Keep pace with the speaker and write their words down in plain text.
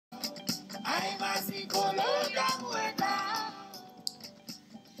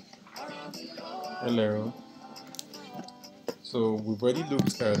Hello. So we've already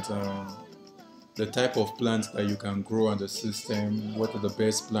looked at the type of plants that you can grow on the system, what are the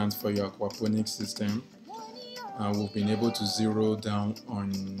best plants for your aquaponics system. We've been able to zero down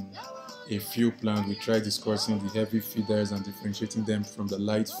on a few plants. We tried discussing the heavy feeders and differentiating them from the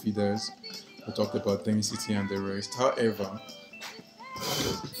light feeders. We talked about density and the rest. However,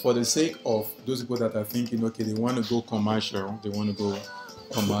 for the sake of those people that are thinking, okay, they want to go commercial,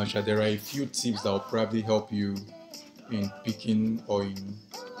 there are a few tips that will probably help you in picking or in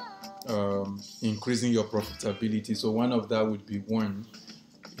increasing your profitability. So one of that would be, one,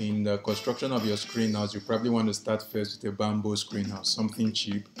 in the construction of your screen house, you probably want to start first with a bamboo screen house, something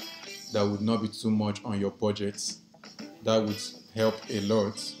cheap that would not be too much on your budget. That would help a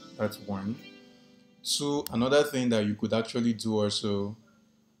lot. That's one. Two, another thing that you could actually do also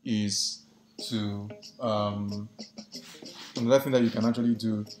is to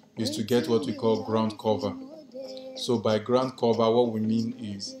get what we call ground cover. So by ground cover, what we mean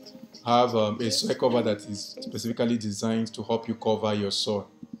is have a soil cover that is specifically designed to help you cover your soil,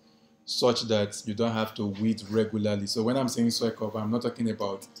 such that you don't have to weed regularly. So when I'm saying soil cover, I'm not talking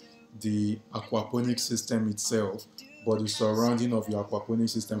about the aquaponic system itself, but the surrounding of your aquaponic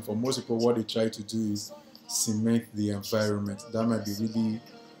system. For most people, what they try to do is cement the environment. That might be really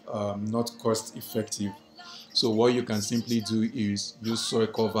not cost effective. So what you can simply do is use soil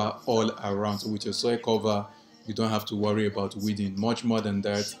cover all around. So with your soil cover, you don't have to worry about weeding. Much more than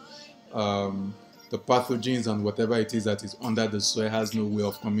that, the pathogens and whatever it is that is under the soil has no way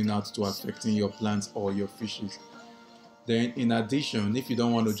of coming out to affecting your plants or your fishes. Then in addition, if you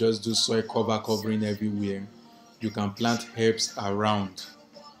don't want to just do soil covering everywhere, you can plant herbs around,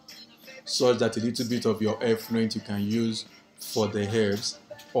 such that a little bit of your effluent you can use for the herbs,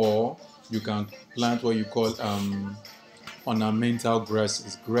 or you can plant what you call ornamental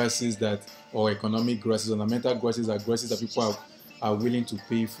grasses, or economic grasses. Ornamental grasses are grasses that people are willing to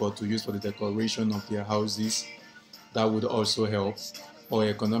pay for to use for the decoration of their houses. That would also help. Or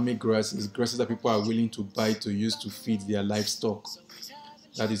economic grasses that people are willing to buy to use to feed their livestock.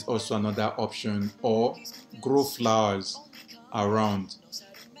 That is also another option. Or grow flowers around.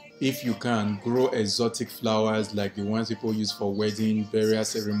 If you can, grow exotic flowers like the ones people use for wedding, burial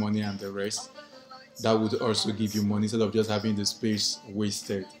ceremony and the rest. That would also give you money instead of just having the space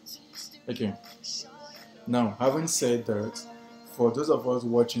wasted. Okay. Now, having said that, for those of us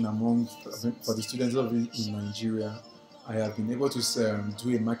watching for the students of in Nigeria, I have been able to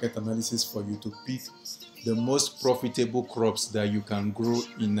do a market analysis for you to pick the most profitable crops that you can grow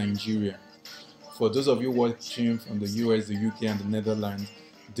in Nigeria. For those of you watching from the US, the UK and the Netherlands,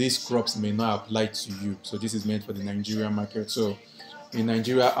 these crops may not apply to you. So this is meant for the Nigerian market. So in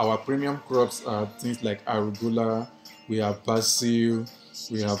Nigeria, our premium crops are things like arugula, we have basil,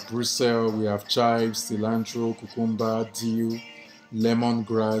 we have Brussels, we have chives, cilantro, cucumber, dill,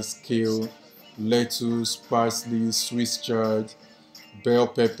 lemongrass, kale, lettuce, parsley, Swiss chard, bell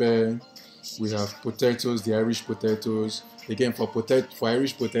pepper. We have potatoes, the Irish potatoes. Again, for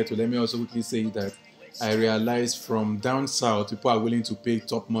Irish potato, let me also quickly say that I realized from down south, people are willing to pay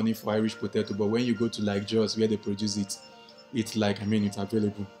top money for Irish potato, but when you go to like Jos, where they produce it, it's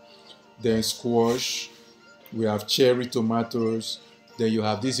available. Then squash, we have cherry tomatoes. Then you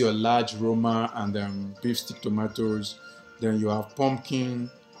have your large Roma and beef stick tomatoes. Then you have pumpkin,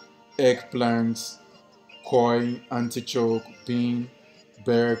 eggplants, koi, artichoke, bean,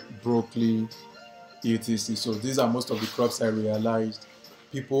 bird, broccoli, etc. So these are most of the crops I realized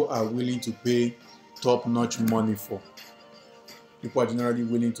people are willing to pay top-notch money for. People are generally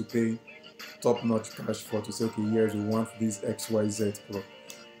willing to pay top-notch cash for, to say, okay, yes, we want this XYZ crop.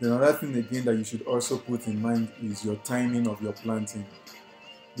 Then another thing again that you should also put in mind is your timing of your planting.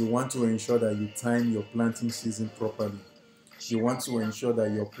 You want to ensure that you time your planting season properly. You want to ensure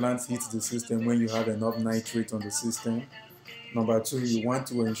that your plants hit the system when you have enough nitrate on the system. Number two, you want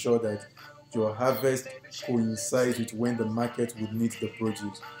to ensure that your harvest coincides with when the market would need the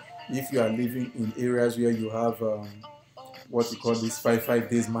produce. If you are living in areas where you have what we call this 5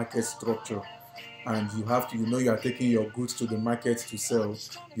 days market structure, and you have to, you are taking your goods to the market to sell,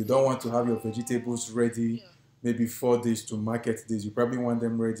 you don't want to have your vegetables ready maybe 4 days to market days. You probably want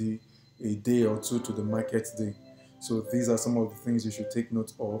them ready a day or two to the market day. So these are some of the things you should take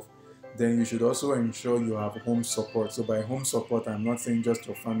note of. Then you should also ensure you have home support. So by home support, I'm not saying just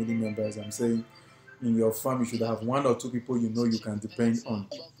your family members. I'm saying in your farm, you should have 1 or 2 people you know you can depend on.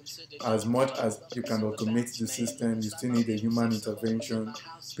 As much as you can automate the system, you still need a human intervention.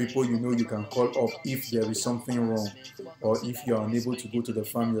 People you know you can call up if there is something wrong, or if you are unable to go to the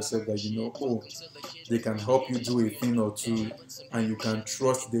farm yourself, that you know, oh, they can help you do a thing or two, and you can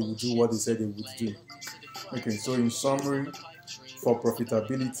trust they will do what they said they would do. Okay, so in summary, for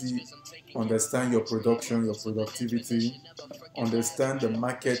profitability, understand your production, your productivity, understand the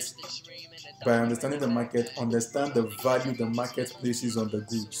market. By understanding the market, understand the value the market places on the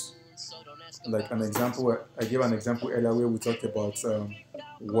goods. Like an example, I gave an example earlier where we talked about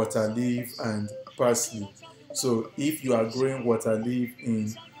water leaf and parsley. So if you are growing water leaf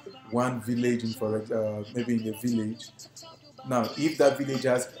in one village, maybe in a village, now if that village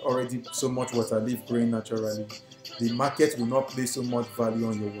has already so much water leaf growing naturally, the market will not place so much value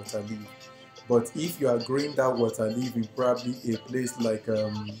on your water leaf. But if you are growing that water leaf in probably a place like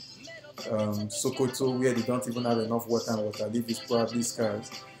Sokoto, where they don't even have enough water and water leaf is probably scarce,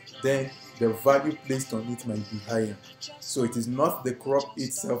 then the value placed on it might be higher. So it is not the crop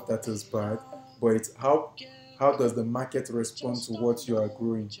itself that is bad, but it's how does the market respond to what you are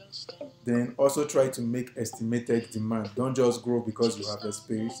growing. Then also try to make estimated demand. Don't just grow because you have the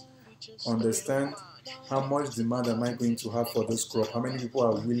space. Understand how much demand am I going to have for this crop? How many people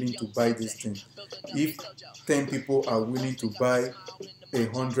are willing to buy this thing? If 10 people are willing to buy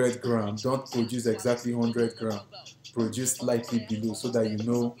 100 grams, don't produce exactly 100 grams. Produce slightly below, so that you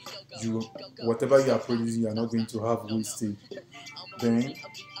know whatever you are producing, you are not going to have wastage. Then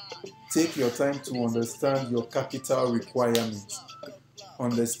take your time to understand your capital requirements.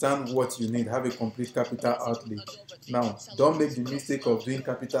 Understand what you need. Have a complete capital outlay. Now, don't make the mistake of doing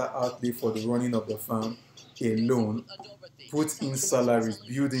capital outlay for the running of the farm alone. Put in salaries,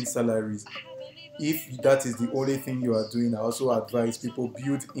 build in salaries. If that is the only thing you are doing, I also advise people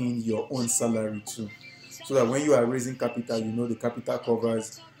build in your own salary too, so that when you are raising capital, you know the capital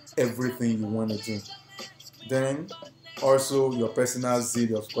covers everything you want to do. Then also your personal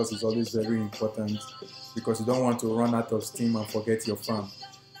zeal, of course, is always very important, because you don't want to run out of steam and forget your farm.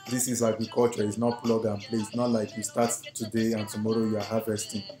 This is agriculture. It's not plug and play. It's not like you start today and tomorrow you are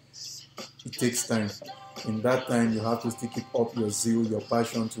harvesting. It takes time. In that time, you have to still keep up your zeal, your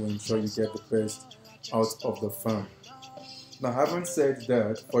passion, to ensure you get the best out of the farm. Now, having said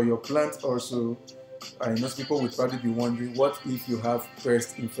that, for your plant also, I know people would probably be wondering, what if you have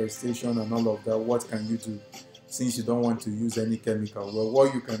pest infestation and all of that? What can you do, since you don't want to use any chemical? Well,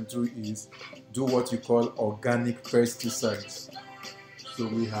 what you can do is do what you call organic pesticides. So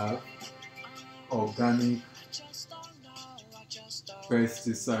we have organic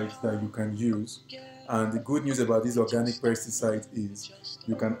pesticides that you can use. And the good news about these organic pesticides is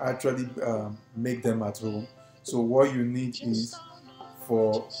you can actually make them at home. So what you need is,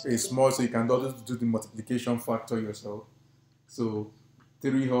 for a small, so you can also do the multiplication factor yourself. So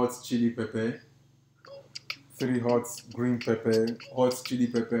 3 hot chili pepper, 3 hot green pepper, hot chili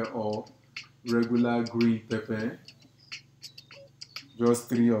pepper or regular green pepper, just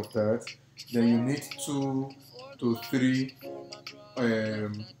 3 of that. Then you need 2 to 3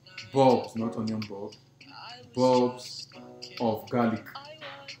 bulbs, not onion bulbs, bulbs of garlic.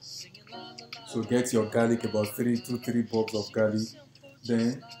 So get your garlic, about 2 to 3 bulbs of garlic.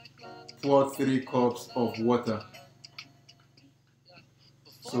 Then pour 3 cups of water.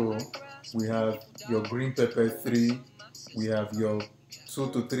 So we have your green pepper 3, we have your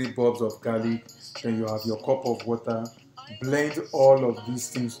 2 to 3 bulbs of garlic, then you have your cup of water. Blend all of these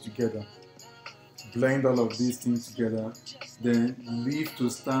things together. Blend all of these things together. Then leave to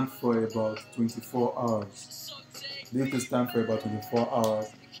stand for about 24 hours. Leave to stand for about 24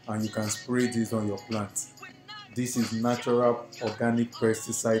 hours, and you can spray this on your plant. This is natural organic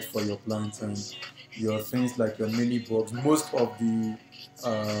pesticide for your plants and your things like your mealybugs. Most of the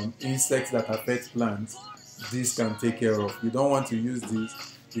insects that affect plants, this can take care of. You don't want to use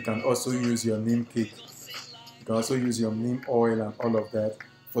this, you can also use your neem cake. You can also use your neem oil and all of that.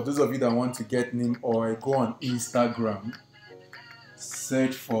 For those of you that want to get neem oil, go on Instagram,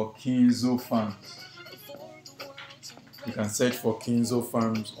 search for Kinzo Farms. You can search for Kinzo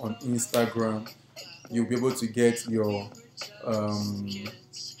Farms on Instagram. You'll be able to get your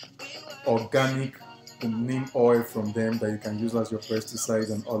organic neem oil from them that you can use as your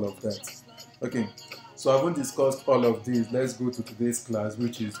pesticides and all of that. Okay, so I haven't discussed all of these. Let's go to today's class,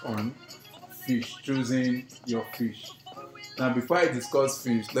 which is on fish, choosing your fish. Now, before I discuss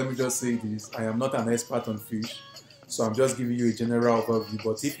fish, let me just say this. I am not an expert on fish, so I'm just giving you a general overview.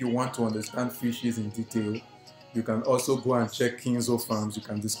 But if you want to understand fishes in detail, you can also go and check Kinzo Farms. You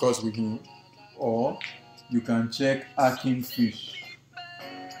can discuss with him, or you can check Akin Fish.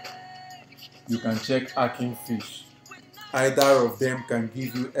 you can check Akin Fish. Either of them can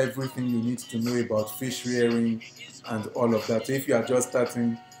give you everything you need to know about fish rearing and all of that. So if you are just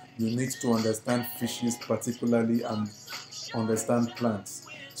starting, you need to understand fishes particularly and understand plants.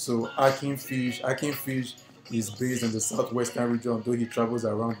 So Akin Fish is based in the southwestern region, though he travels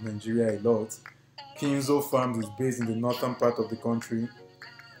around Nigeria a lot. Kinzo Farms is based in the northern part of the country,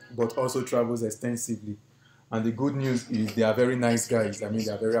 but also travels extensively. And the good news is they are very nice guys. I mean,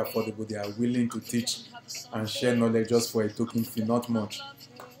 they are very affordable. They are willing to teach and share knowledge just for a token fee, not much.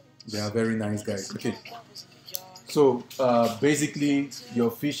 They are very nice guys. Okay. So basically,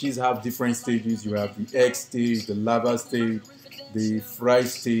 your fishes have different stages. You have the egg stage, the larva stage, the fry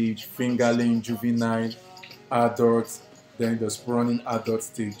stage, fingerling, juvenile, adult, then the spawning adult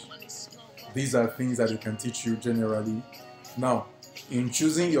stage. These are things that they can teach you generally. Now, in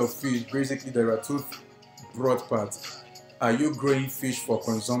choosing your fish, basically there are two broad parts. Are you growing fish for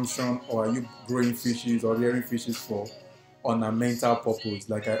consumption, or are you growing fishes or rearing fishes for ornamental purpose?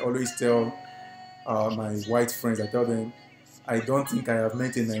 Like I always tell my white friends, I tell them, I don't think I have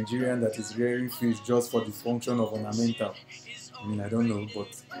met a Nigerian that is rearing fish just for the function of ornamental. I mean, I don't know,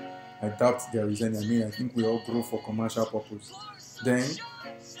 but I doubt there is any. I mean, I think we all grow for commercial purpose. Then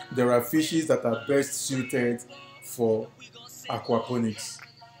there are fishes that are best suited for aquaponics.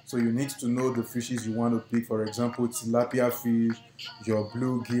 So you need to know the fishes you want to pick. For example, tilapia fish, your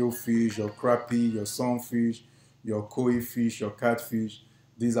bluegill fish, your crappie, your sunfish, your koi fish, your catfish.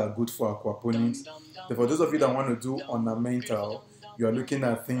 These are good for aquaponics. Then for those of you that want to do ornamental, you are looking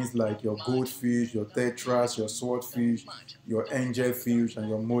at things like your goldfish, your tetras, your swordfish, your angelfish, and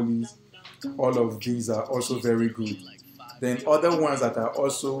your mollies. All of these are also very good. Then other ones that are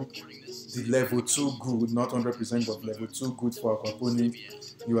also the level 2 good, not 100%, but level 2 good for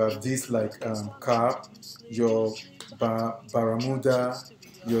aquaponics. You have this like carp, your barramuda,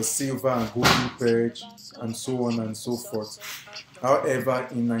 your silver and golden perch, and so on and so forth. However,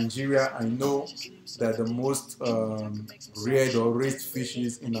 in Nigeria, I know that the most reared or raised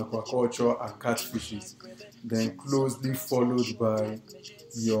fishes in aquaculture are catfishes, then closely followed by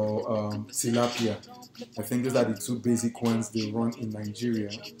your tilapia. I think those are the two basic ones they run in Nigeria.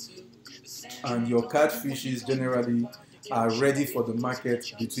 And your catfishes generally are ready for the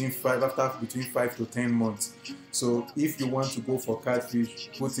market between 5 to 10 months. So if you want to go for catfish,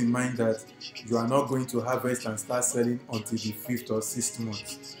 put in mind that you are not going to harvest and start selling until the 5th or 6th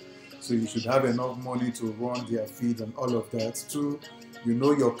month. So you should have enough money to run their feed and all of that. Two, you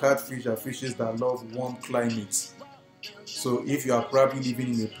know your catfish are fishes that love warm climates. So if you are probably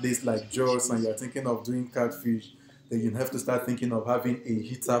living in a place like Jos and you are thinking of doing catfish, then you have to start thinking of having a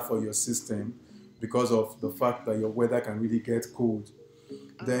heater for your system because of the fact that your weather can really get cold.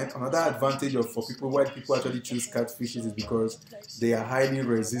 Then another advantage for people, why people actually choose catfishes, is because they are highly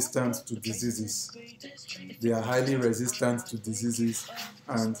resistant to diseases. They are highly resistant to diseases,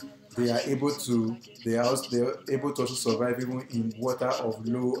 and they are able to also survive even in water of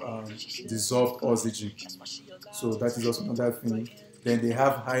low dissolved oxygen. So that is also another thing. Then they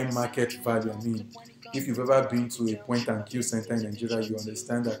have high market value. I mean, if you've ever been to a point and kill center in Nigeria, you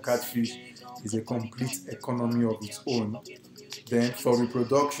understand that catfish is a complete economy of its own. Then for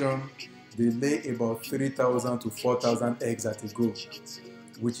reproduction, they lay about 3,000 to 4,000 eggs at a go,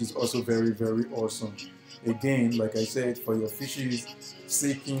 which is also very, very awesome. Again, like I said, for your fishes,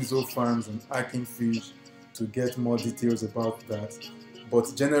 see Kinzo Farms and Akin Fish to get more details about that.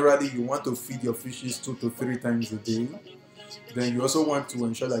 But generally, you want to feed your fishes 2 to 3 times a day. Then you also want to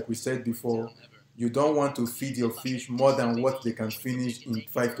ensure, like we said before, you don't want to feed your fish more than what they can finish in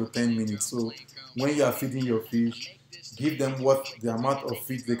 5 to 10 minutes. So when you are feeding your fish, give them the amount of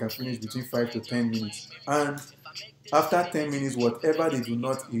feed they can finish between 5 to 10 minutes. And after 10 minutes, whatever they do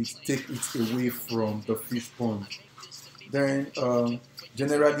not eat, take it away from the fish pond. Then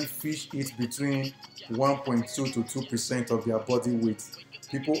generally fish eat between 1.2 to 2% of their body weight.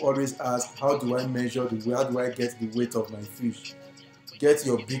 People always ask, how do I measure how do I get the weight of my fish? Get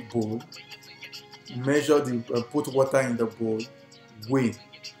your big bowl, put water in the bowl, weigh.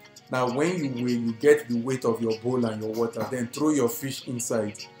 Now when you weigh, you get the weight of your bowl and your water, then throw your fish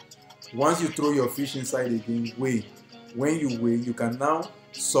inside. Once you throw your fish inside again, weigh. When you weigh, you can now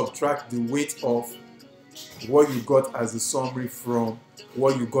subtract the weight of what you got as a summary from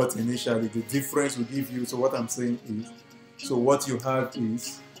what you got initially. The difference will give you, so what I'm saying is, so what you have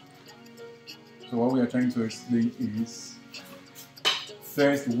is, so what we are trying to explain is,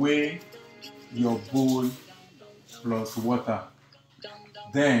 first weigh your bowl plus water.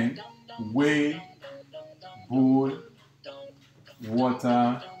 Then weigh bowl,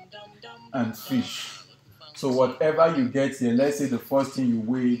 water, and fish. So whatever you get here, let's say the first thing you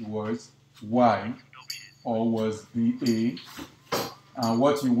weighed was Y, or was the A, and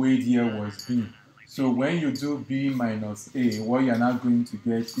what you weighed here was B. So when you do B minus A, what you're now going to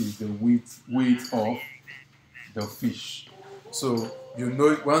get is the weight of the fish. So you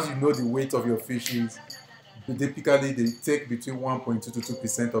know, once you know the weight of your fishes, typically they take between 1.2 to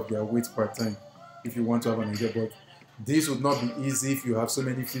 2% of their weight per time if you want to have an idea. But this would not be easy if you have so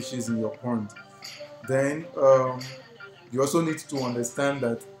many fishes in your pond. Then you also need to understand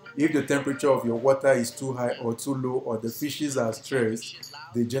that if the temperature of your water is too high or too low, or the fishes are stressed,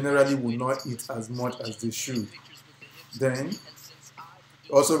 they generally will not eat as much as they should. Then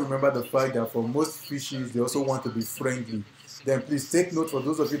also remember the fact that for most fishes, they also want to be friendly. Then please take note, for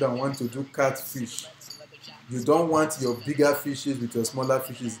those of you that want to do catfish, you don't want your bigger fishes with your smaller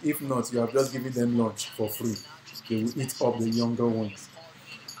fishes. If not, you are just giving them lunch for free. They will eat up the younger ones.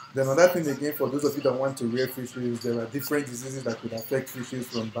 Then another thing again, for those of you that want to rear fishes, there are different diseases that could affect fishes,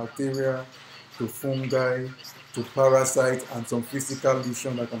 from bacteria to fungi to parasites, and some physical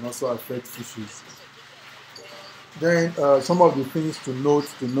lesion that can also affect fishes. Then some of the things to note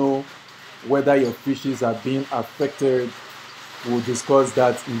to know whether your fishes are being affected, we'll discuss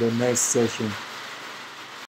that in the next session.